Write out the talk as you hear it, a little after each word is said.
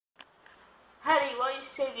Hadi, why you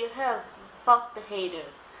shave your hair? Fuck the hater.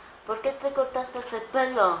 ¿Por qué te cortaste el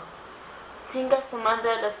pelo? Chinga su madre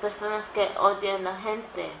a las personas que odian a la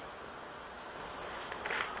gente.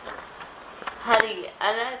 Hadi,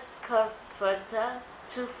 أنا كفرت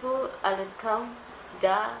شوفوا عليكم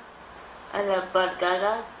جاء على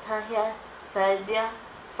برجاجة تحيا سادية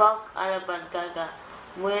فوق على برجاجة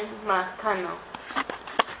وين ما كانوا.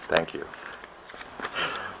 Thank you.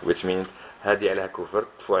 Which means هادي عليها كفر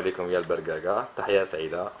تفو عليكم يا البرجاجة تحيا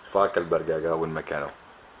سعيدة فاك البرجاجة وين ما كانوا.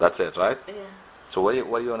 That's it, right? Yeah. So what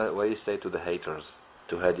do you say to the haters,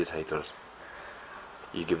 to Hadi's haters?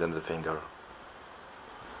 You give them the finger.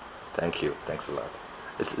 Thank you. Thanks a lot.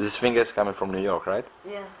 This finger is coming from New York, right?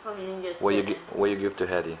 Yeah, from New York. What you give to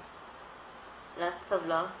Hadi? Lots of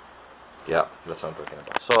love. Yeah, that's what I'm talking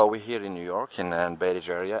about. So we're here in New York, in Bay Ridge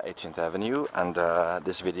area, 18th Avenue, and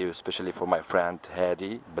this video is especially for my friend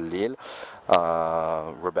Hadi Balil.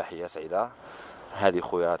 رباحية سعيدة. هادي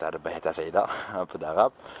خويا تاع رباحية تاع سعيدة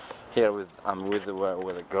بدغاب. Here I'm with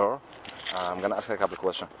a girl. I'm gonna ask her a couple of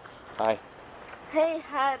questions. Hi. Hey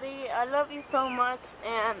Hadi, I love you so much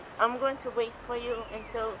and I'm going to wait for you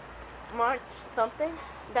until March something.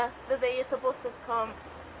 That's the day you're supposed to come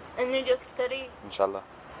in New York City. Inshallah.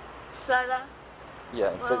 Inshallah.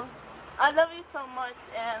 Yeah. Well, I love you so much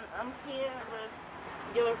and I'm here with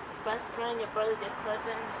your best friend, your brother, your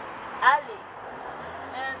cousin, Ali.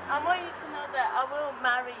 And I want you to know that I will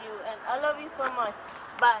marry you and I love you so much.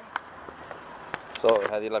 Bye. سو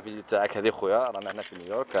هذه لا فيديو تاعك هذه خويا رانا هنا في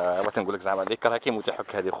نيويورك بغيت نقول لك زعما اللي كرهها كيموت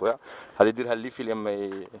يحك هذه خويا هذه ديرها اللي في لما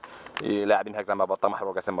يلاعبين هكا زعما بطه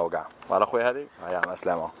محروقه ثم وقع فوالا خويا هذه هيا مع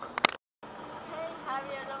السلامه. Hey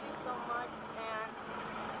Harry, I love you so much and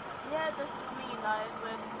yeah, this is me live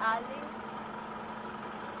with Ali.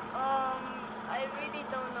 I really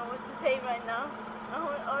don't know what to say right now.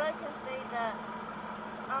 All I can say that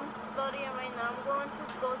I'm studying right now. I'm going to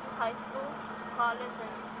go to high school, college,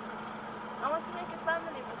 and I want to make a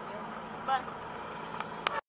family